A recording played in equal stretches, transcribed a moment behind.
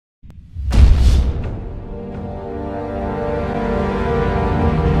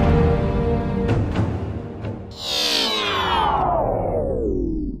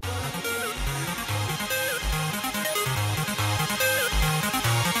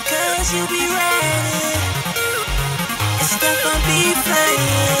cause you be riding, and STEFON be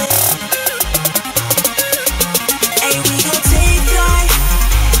flying. Hey, we gon' take flight,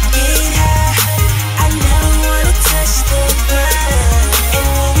 get high. I never wanna touch the ground, and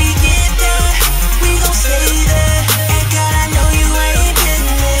when we get there, we gon' stay there. And God, I know you ain't been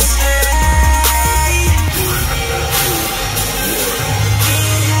this high.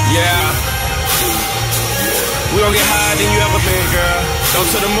 Yeah. We gon' get higher than you ever been, girl. Go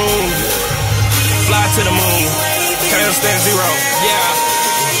to the moon, fly to the moon. Can't understand zero. Yeah.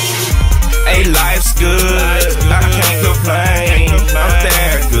 Hey, life's good, I can't complain. I'm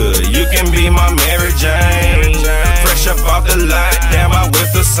that good, you can be my Mary Jane. Fresh up off the lot, damn, I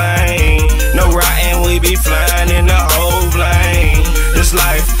whip the same. No riding, we be flying in the whole lane. This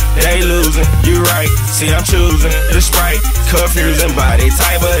life, they losing, you right. See, I'm choosing the Sprite, confusing body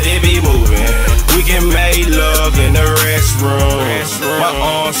type, but it be moving. We can make love in the restroom. My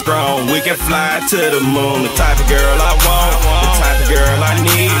arms strong, we can fly to the moon. The type of girl I want, the type of girl I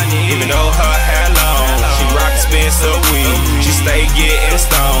need. Even though her hair long, she rock expensive weed. She stay getting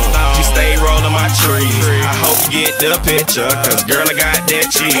stoned, she stay rolling my trees. I hope you get the picture, cause girl, I got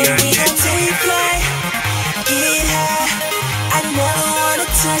that cheese. And we gon' take flight, get high. I never wanna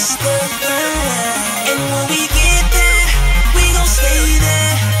touch the ground, and when we get there, we gon' stay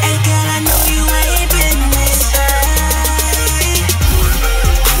there. And God, I know you ain't been this high.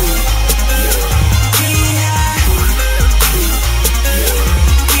 Get high,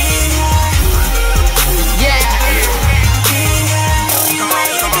 get high. Yeah. Get high, know you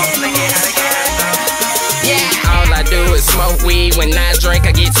ain't been this high. Yeah. All I do is smoke weed. When I drink,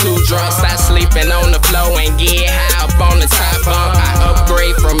 I get too drunk. Stop sleeping on the floor and get high up on the top bunk. I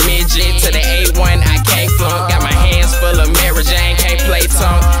upgrade from midget to the A1. I can't flunk. Got my hands full of MARYJANE. Can't play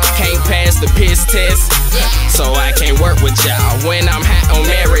tongue. Can't pass the piss test. So I can't work with y'all. When I'm hot on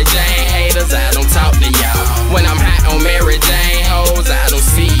MARYJANE haters, I don't talk to y'all. When I'm hot on MARYJANE hoes, I don't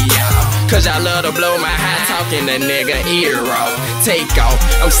see y'all. Cause y'all love to blow my high, talking the nigga ear off. Take off,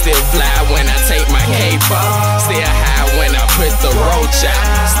 I'm still fly when I take my cape off. Still high when I put the roach out.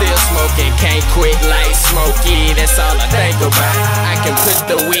 Still smoking, can't quit like Smokey, that's all I think about. I can put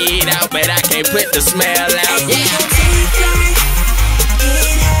the weed out, but I can't put the smell out. Yeah.